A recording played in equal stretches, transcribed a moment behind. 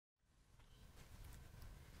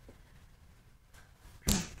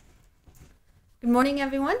Good morning,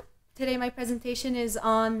 everyone. Today my presentation is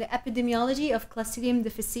on the epidemiology of Clostridium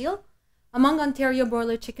difficile among Ontario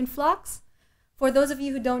broiler chicken flocks. For those of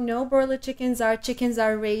you who don't know, broiler chickens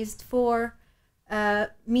are raised for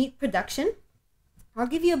meat production. I'll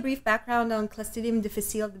give you a brief background on Clostridium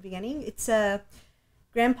difficile at the beginning. It's a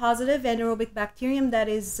gram-positive anaerobic bacterium that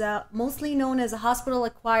is mostly known as a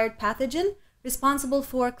hospital-acquired pathogen responsible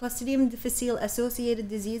for Clostridium difficile associated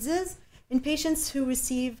diseases in patients who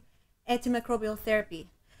receive antimicrobial therapy.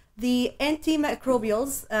 The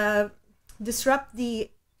antimicrobials disrupt the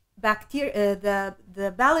bacteria,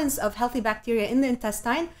 the balance of healthy bacteria in the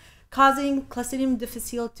intestine, causing Clostridium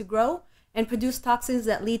difficile to grow and produce toxins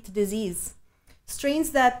that lead to disease. Strains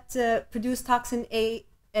that produce toxin A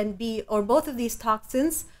and B, or both of these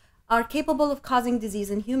toxins, are capable of causing disease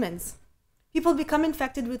in humans. People become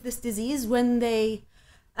infected with this disease when they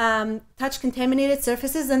touch contaminated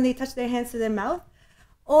surfaces and they touch their hands to their mouth.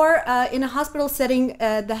 Or in a hospital setting,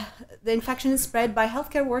 the infection is spread by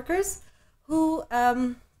healthcare workers who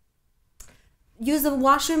use the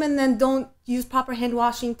washroom and then don't use proper hand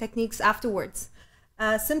washing techniques afterwards.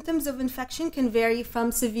 Symptoms of infection can vary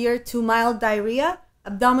from severe to mild diarrhea,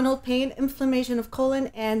 abdominal pain, inflammation of colon,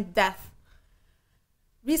 and death.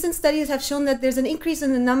 Recent studies have shown that there's an increase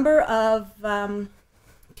in the number of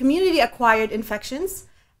community-acquired infections,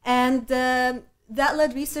 and that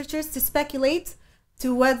led researchers to speculate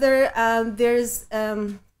to whether as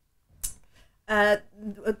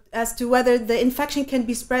to whether the infection can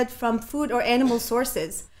be spread from food or animal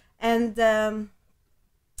sources, and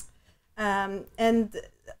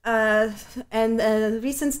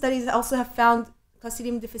recent studies also have found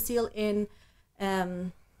Clostridium difficile in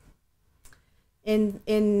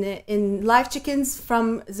live chickens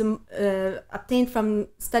from obtained from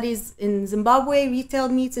studies in Zimbabwe, retail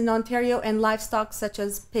meats in Ontario, and livestock such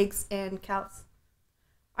as pigs and cows.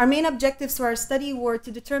 Our main objectives for our study were to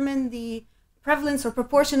determine the prevalence or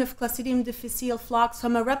proportion of Clostridium difficile flocks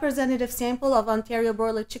from a representative sample of Ontario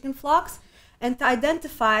broiler chicken flocks, and to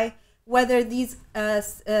identify whether these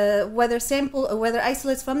whether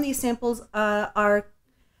isolates from these samples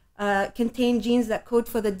contain genes that code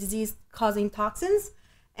for the disease-causing toxins,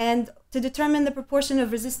 and to determine the proportion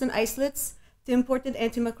of resistant isolates to imported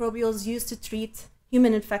antimicrobials used to treat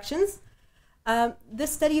human infections.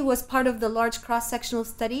 This study was part of the large cross-sectional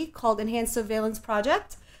study called Enhanced Surveillance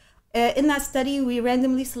Project. In that study, we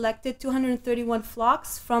randomly selected 231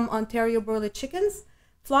 flocks from Ontario broiler chickens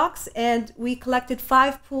flocks, and we collected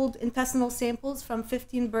 5 pooled intestinal samples from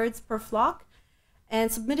 15 birds per flock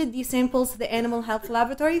and submitted these samples to the Animal Health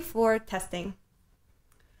Laboratory for testing.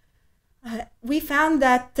 We found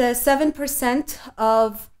that 7%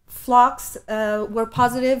 of flocks were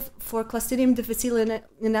positive for Clostridium difficile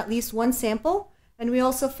in at least one sample, and we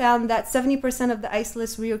also found that 70% of the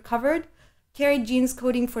isolates we recovered carried genes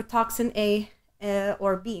coding for toxin A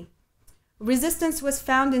or B. Resistance was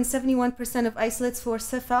found in 71% of isolates for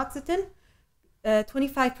cefoxitin,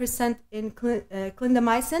 25% in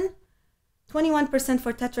clindamycin, 21%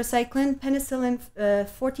 for tetracycline, penicillin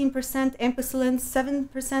 14%, ampicillin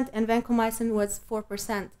 7%, and vancomycin was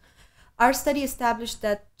 4%. Our study established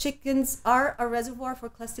that chickens are a reservoir for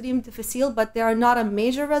Clostridium difficile, but they are not a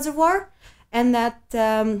major reservoir, and that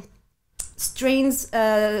strains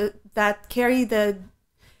that carry the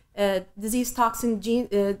disease toxin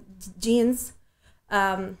genes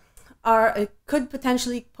could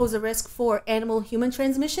potentially pose a risk for animal-human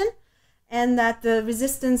transmission, and that the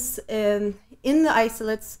resistance in the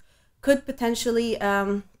isolates could potentially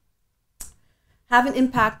have an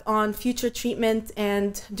impact on future treatment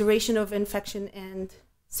and duration of infection and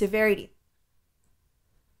severity.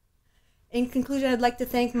 In conclusion, I'd like to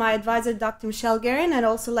thank my advisor, Dr. Michelle Guerin. I'd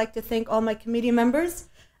also like to thank all my committee members,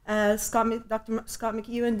 Dr. Scott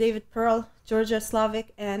McEwen, David Pearl, Georgia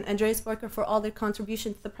Slavic, and Andreas Borker for all their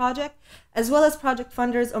contributions to the project, as well as project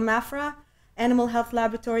funders OMAFRA, Animal Health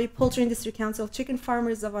Laboratory, Poultry Industry Council, Chicken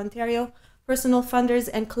Farmers of Ontario, personal funders,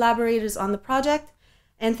 and collaborators on the project.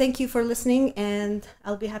 And thank you for listening, and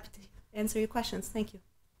I'll be happy to answer your questions. Thank you.